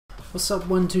What's up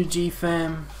 12G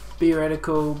fam,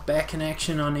 REKT back in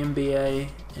action on NBA,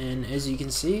 and as you can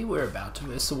see we're about to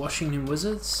verse the Washington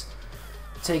Wizards,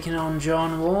 taking on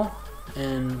John Wall,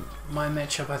 and my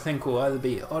matchup I think will either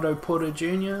be Otto Porter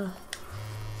Jr.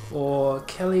 or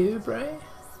Kelly Oubre.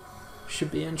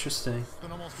 Should be interesting.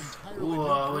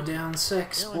 Whoa, we're down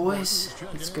 6 boys,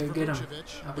 let's go get him.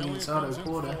 Up against Otto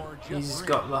Porter, he's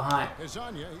got the hype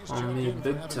on me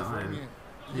big time.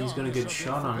 He's got a good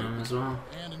shot on him as well.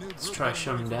 Let's try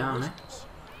shut him down, eh?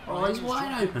 Oh, he's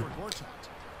wide open.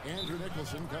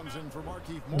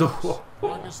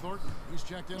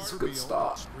 That's a good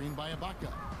start.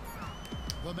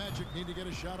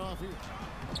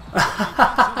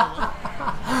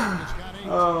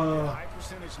 Oh,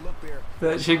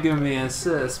 that should give me an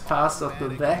assist. Passed off the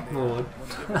backboard.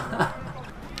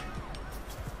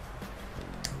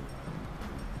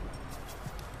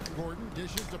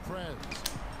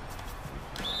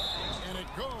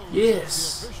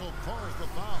 Yes!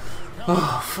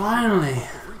 Oh, finally!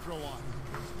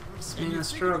 It's been a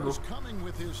struggle.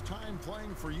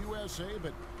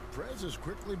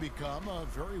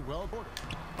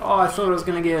 Oh, I thought I was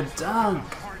going to get a dunk.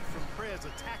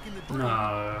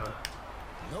 No.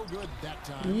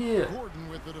 Yeah.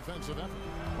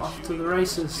 Off to the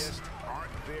races.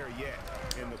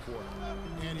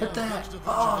 Hit that.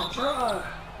 Oh, bro.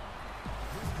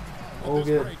 All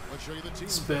good.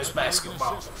 Spurs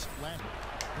basketball.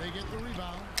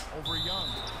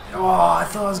 Oh, I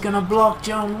thought I was going to block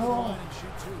John Wall.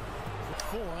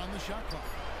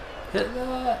 Hit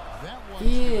that.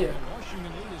 Yeah.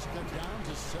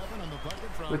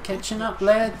 We're catching up,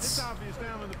 lads.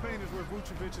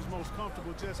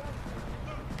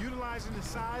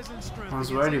 I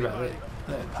was worried about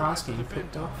that pass getting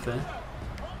picked off there.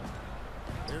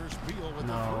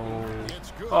 No.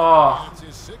 Oh.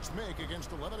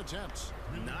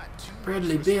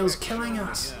 Bradley Beal's killing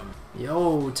us.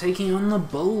 Yo, taking on the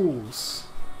Bulls.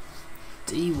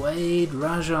 D Wade,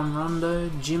 Rajon Rondo,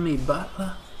 Jimmy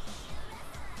Butler.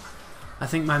 I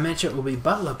think my matchup will be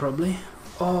Butler probably.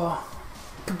 Oh,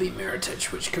 could be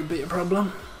Mirotic, which could be a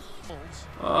problem.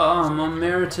 Oh, I'm on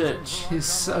Mirotic. He's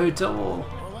so tall.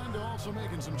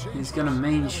 He's got a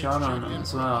mean shot on him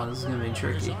as well. This is going to be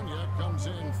tricky.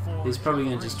 He's probably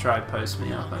going to just try post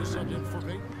me up, I imagine.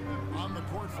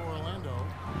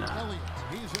 No.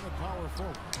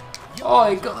 Oh,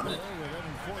 he got it.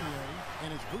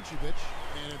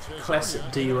 Classic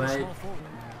D Wade.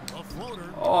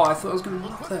 Oh, I thought I was going to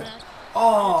block that.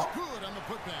 Oh!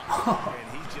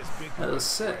 That was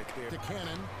sick.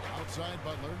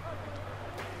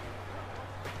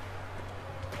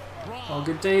 Oh,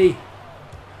 good D.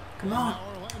 Come on.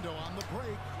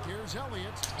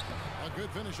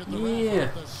 Yeah.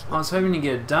 I was hoping to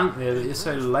get a dunk there, but you're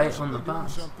so late on the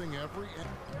bus.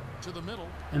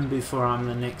 And before I'm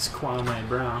the next Kwame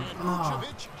Brown. Oh.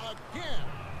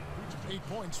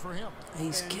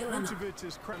 He's killing him.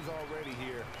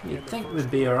 You'd think we'd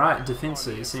be alright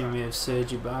defensively, seeing we have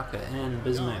Serge Ibaka and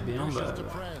Bismack Biyombo.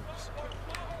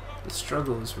 The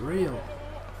struggle is real.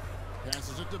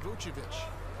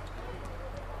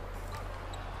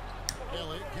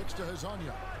 Elliot kicks to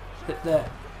Hazonia. Hit that.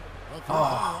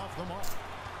 Oh.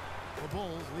 The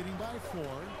Bulls leading by 4.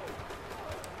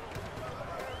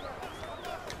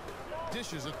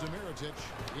 Dishes it to Mirotic.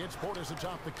 It's Portis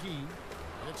atop the key.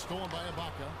 It's stolen by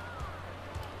Ibaka.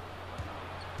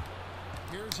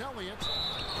 Here's Elliot.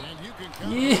 And you can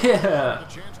count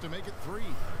the chance to make it 3.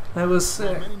 That was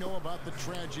sick. Many know about the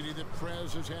tragedy that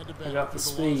Prez has had to bear. I got the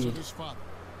speed.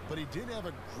 But he did have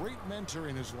a great mentor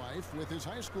in his life with his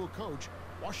high school coach,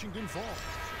 Washington Falls.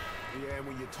 Yeah, and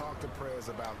when you talk to Prez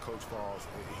about Coach Falls,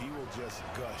 he will just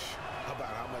gush about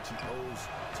how much he owes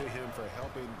to him for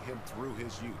helping him through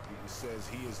his youth. He says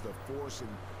he is the force in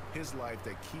his life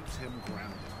that keeps him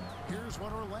grounded. Here's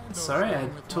what Orlando. Sorry, I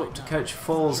talked to Coach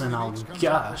Falls and I'll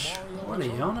gush. What are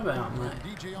you on about, mate?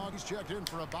 DJ Augie's checked in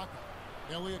for Ibaka.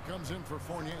 Elliot comes in for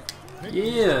Fournier.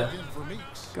 Yeah,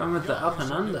 going with the up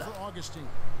and under.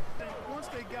 Once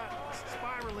they got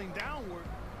spiraling downward,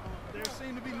 there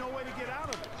seemed to be no way to get out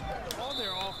of it. All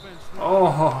their offense.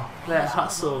 Oh, that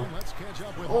hustle.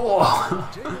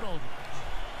 Oh.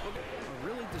 A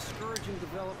really discouraging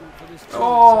development for this team.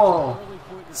 Oh,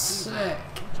 sick.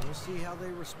 We'll see how they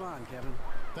respond, Kevin.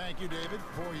 Thank you, David.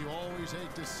 For you always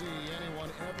hate to see anyone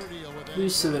ever deal with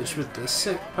Vucevic with the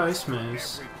sick post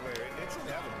moves. It's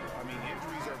inevitable. I mean,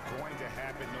 injuries are going to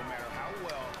happen no matter how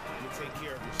well you take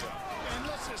care of yourself. And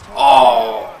let's just hope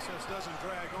Oh! the process doesn't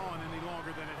drag on any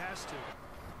longer than it has to.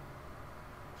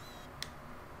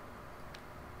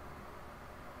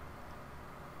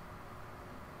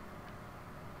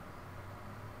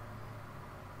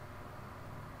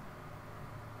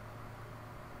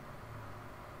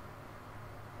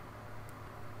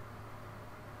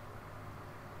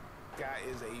 guy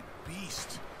is a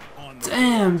beast on the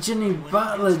Damn, Jimmy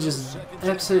Butler just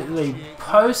absolutely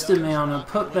posted me on a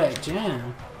putback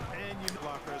jam. And you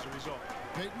blocker as a result.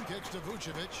 Payton kicks to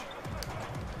Vucevic.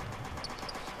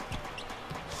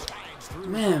 Slides through.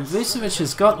 Man, Vucevic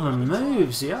has got the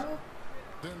moves, yo.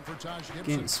 Then for Taj Gibson.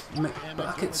 Against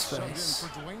McBucket's face.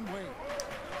 For Dwayne Wade.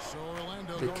 So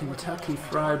Orlando The going Kentucky with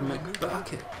Fried the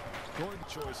McBucket. Good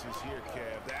choices here,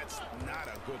 Kev. That's not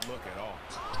a good look at all.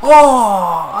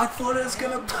 Oh, I thought it was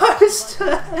going to post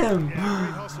him. Yeah,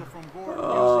 great hustle from Gordon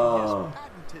Oh. using his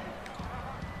patented.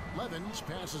 Levens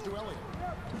passes to Elliot.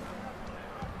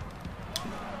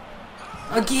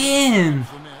 Again.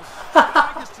 The miss.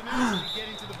 Biggest tenacity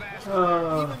getting to the basket.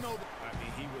 Oh. Even though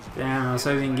He was Damn, I was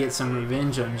hoping to get some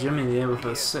revenge on Jimmy there with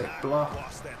a sick block.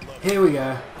 lost that look. Here we go.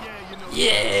 yeah, you know,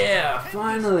 Yeah,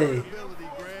 finally. ability,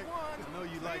 Greg. I know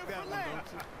you like that one,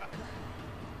 don't you?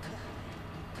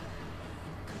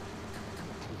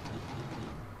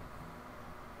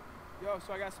 Yo,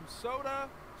 so I got some soda,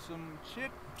 some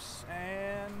chips,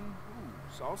 and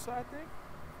salsa, I think.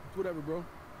 Whatever, bro. All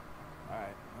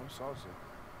right, no salsa.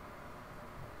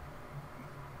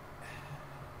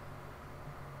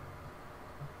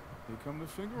 Here come the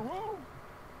finger roll.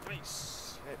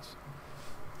 Nice catch.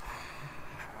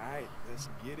 All right, let's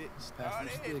get it Pass started.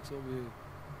 the sticks over here.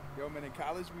 Yo, man, in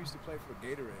college we used to play for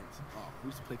Gatorades. Oh, we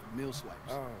used to play for meal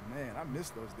swipes. Oh man, I miss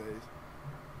those days.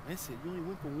 Man said you only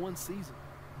went for one season.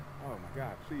 Oh my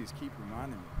God, please keep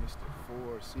reminding me, Mr.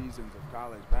 4 seasons of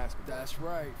college basketball. That's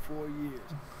right, 4 years.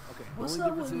 Okay, What's the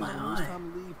up only difference with is my when it was eye?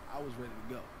 time to leave, I was ready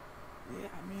to go. Yeah,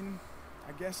 I mean,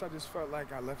 I guess I just felt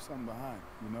like I left something behind,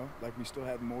 you know? Like we still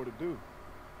had more to do.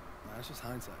 Nah, that's just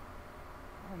hindsight.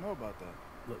 I don't know about that.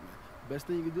 Look, man, the best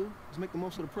thing you can do is make the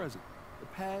most of the present. The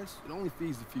past, it only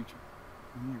feeds the future.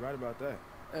 You're right about that.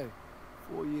 Hey,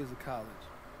 4 years of college,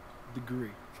 degree.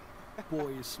 Boy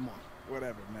is smart.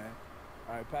 Whatever, man.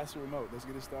 All right, pass the remote. Let's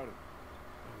get it started.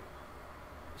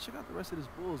 Check out the rest of this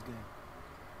Bulls game.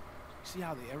 See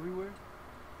how they everywhere?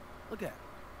 Look at it.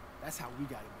 That's how we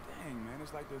got to be. Dang, man,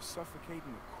 it's like they're suffocating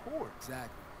the court.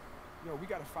 Exactly. Yo, we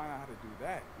got to find out how to do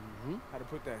that. Mm-hmm. How to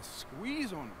put that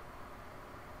squeeze on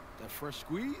it. That fresh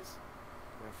squeeze?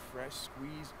 That fresh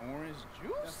squeeze orange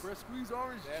juice? That fresh squeeze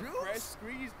orange That juice? fresh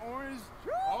squeeze orange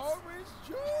juice? Orange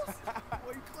juice?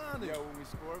 Boy, you clowning. Yo, when we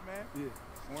score, man,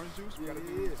 Yeah. orange juice, we Yeah, got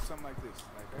to yeah, do yeah. something like this.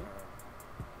 Like,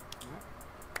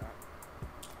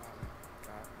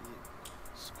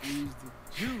 Squeeze the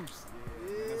juice.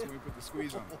 yeah, that's when we put the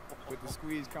squeeze on. Put the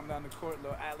squeeze, come down the court,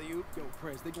 little alley-oop. Yo,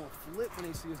 Prince, they gonna flip when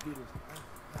they see us do this.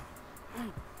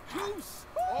 Juice!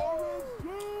 Orange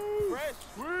juice! Fresh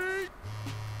squeeze!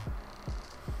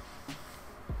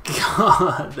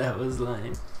 God, that was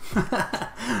lame.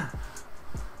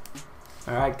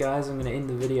 Alright guys, I'm going to end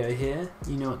the video here.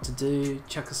 You know what to do.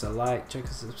 Chuck us a like, chuck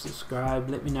us a subscribe.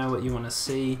 Let me know what you want to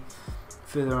see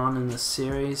further on in this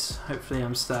series. Hopefully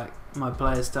my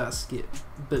player starts to get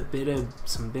a bit better,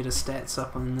 some better stats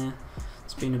up on there.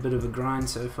 It's been a bit of a grind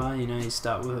so far. You know, you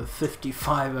start with a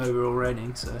 55 overall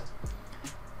rating, so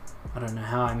I don't know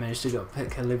how I managed to get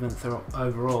pick 11th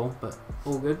overall, but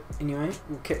all good. Anyway,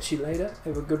 we'll catch you later.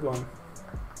 Have a good one.